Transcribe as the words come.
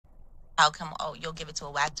How come, oh, you'll give it to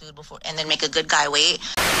a whack dude before and then make a good guy wait?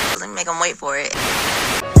 Let me make him wait for it.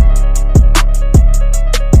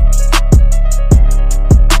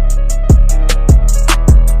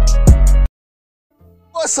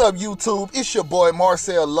 What's up, YouTube? It's your boy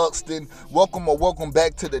Marcell Luxton. Welcome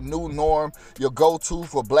back to the new norm, your go-to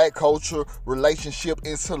for black culture, relationship,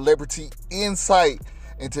 and celebrity insight.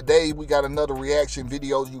 And today we got another reaction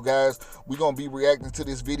video, you guys. We're gonna be reacting to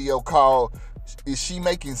this video called "Is She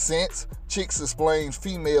Making Sense?" Chicks explains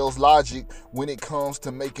females' logic when it comes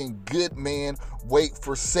to making good men wait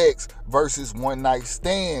for sex versus one-night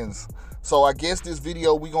stands. So I guess this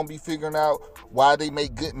video we gonna be figuring out why they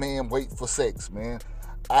make good men wait for sex, man.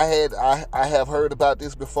 I have heard about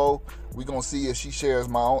this before. We're gonna see if she shares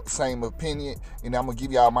my same opinion, and I'm gonna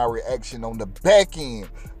give y'all my reaction on the back end.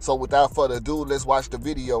 So without further ado, let's watch the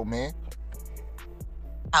video, man.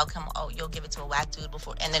 How come, oh, you'll give it to a whack dude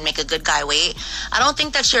before and then make a good guy wait? I don't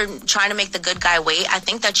think that you're trying to make the good guy wait. I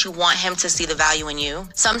think that you want him to see the value in you.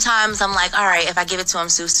 Sometimes I'm like, all right, if I give it to him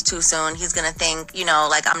too soon, he's gonna think,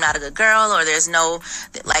 like I'm not a good girl, or there's no,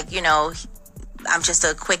 I'm just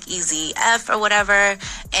a quick, easy F or whatever.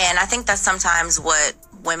 And I think that's sometimes what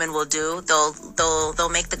women will do. They'll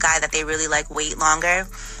make the guy that they really like wait longer,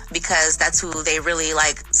 because that's who they really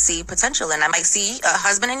see potential in. I might see a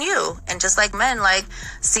husband in you. And just like men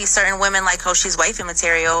see certain women oh, she's wifey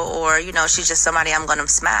material, or she's just somebody I'm gonna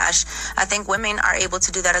smash. I think women are able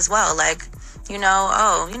to do that as well.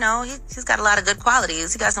 He's got a lot of good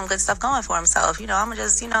qualities. He got some good stuff going for himself. I'm gonna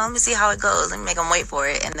just, let me see how it goes. Let me make him wait for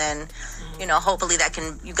it. And then, hopefully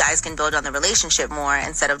you guys can build on the relationship more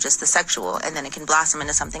instead of just the sexual, and then it can blossom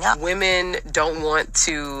into something else. Women don't want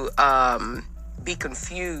to be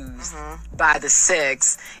confused by the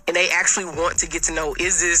sex, and they actually want to get to know,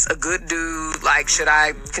 is this a good dude? Should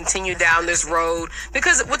I continue down this road?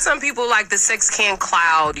 Because with some people, the sex can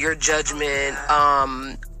cloud your judgment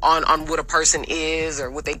on what a person is or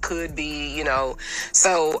what they could be,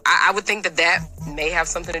 So I would think that may have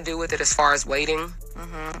something to do with it as far as waiting.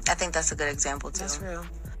 I think that's a good example too. That's real.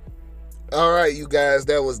 All right, you guys,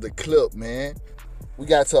 that was the clip, man. We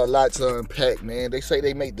got a lot to unpack, man. They say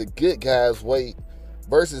they make the good guys wait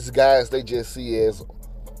versus guys they just see as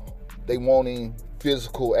they wanting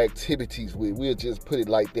physical activities with. We'll just put it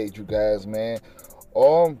like that, you guys, man.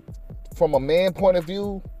 From a man point of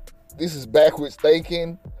view, this is backwards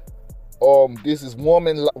thinking. This is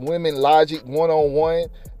women logic one-on-one.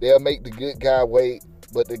 They'll make the good guy wait,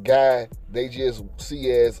 but the guy they just see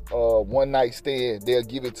as a one-night stand, they'll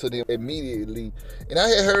give it to them immediately. And I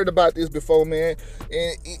had heard about this before, man,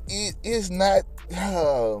 and it is not,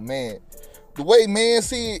 oh man, the way men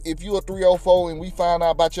see it. If you a 304 and we find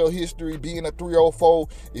out about your history being a 304,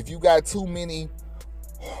 if you got too many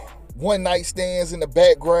one-night stands in the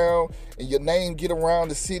background and your name get around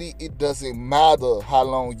the city, it doesn't matter how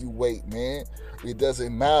long you wait, man. It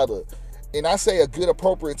doesn't matter. And I say a good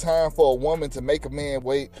appropriate time for a woman to make a man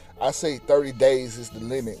wait, I say 30 days is the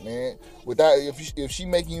limit, man. Without, if she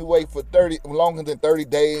making you wait for longer than 30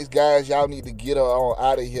 days, guys, y'all need to get her on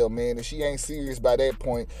out of here, man. If she ain't serious by that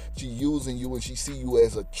point, she using you and she see you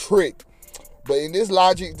as a trick. But in this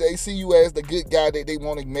logic, they see you as the good guy that they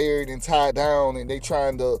want to marry and tie down, and they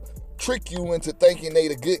trying to trick you into thinking they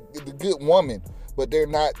the good woman. But they're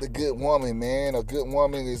not the good woman, man. A good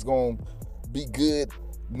woman is going to be good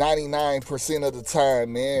 99% of the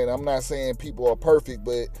time, man. I'm not saying people are perfect,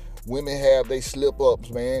 but women have they slip-ups,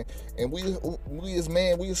 man. And we as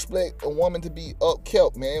men, we expect a woman to be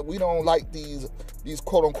upkept, man. We don't like these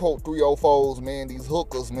quote-unquote 304s, man, these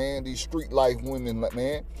hookers, man, these street life women,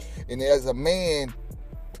 man. And as a man,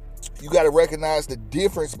 you got to recognize the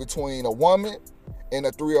difference between a woman and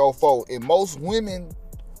a 304. And most women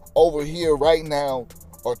over here right now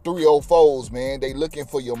are 304s, man. They looking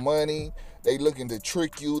for your money. They looking to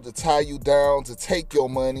trick you, to tie you down, to take your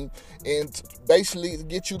money, and basically to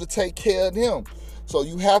get you to take care of them. So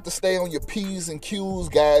you have to stay on your P's and Q's,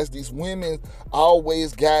 guys. These women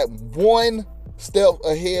always got one step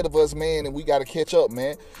ahead of us, man, and we got to catch up,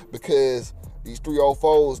 man, because these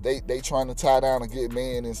 304s, they trying to tie down a good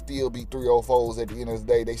man and still be 304s at the end of the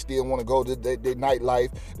day. They still want to go to their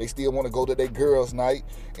nightlife. They still want to go to their girls' night,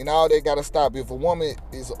 and all they got to stop. If a woman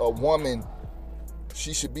is a woman,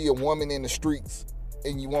 she should be a woman in the streets,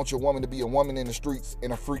 and you want your woman to be a woman in the streets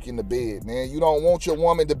and a freak in the bed, man. You don't want your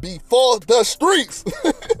woman to be for the streets.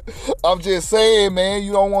 I'm just saying, man,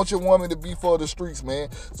 you don't want your woman to be for the streets, man.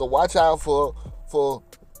 So watch out for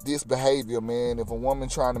this behavior, man. If a woman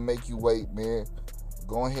trying to make you wait, man,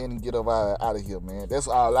 go ahead and get her out of here, man. That's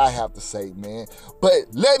all I have to say, man. But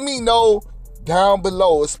let me know down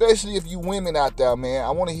below, especially if you women out there, man.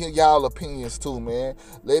 I want to hear y'all opinions too, man.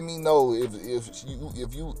 Let me know if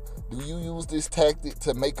you do you use this tactic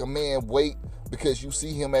to make a man wait because you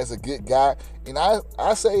see him as a good guy. And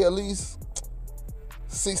I say at least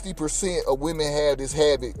 60% of women have this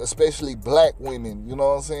habit, especially black women, you know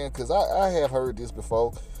what I'm saying? Because I have heard this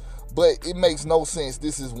before. But it makes no sense.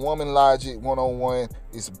 This is woman logic 101.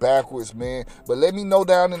 It's backwards, man. But let me know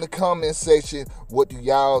down in the comment section, what do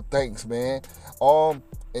y'all think, man?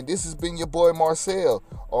 And this has been your boy Marcell.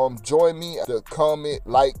 Join me to comment,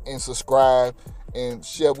 like, and subscribe, and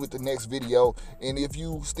share with the next video. And if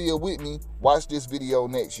you still with me, watch this video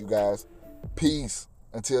next, you guys. Peace.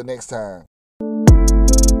 Until next time.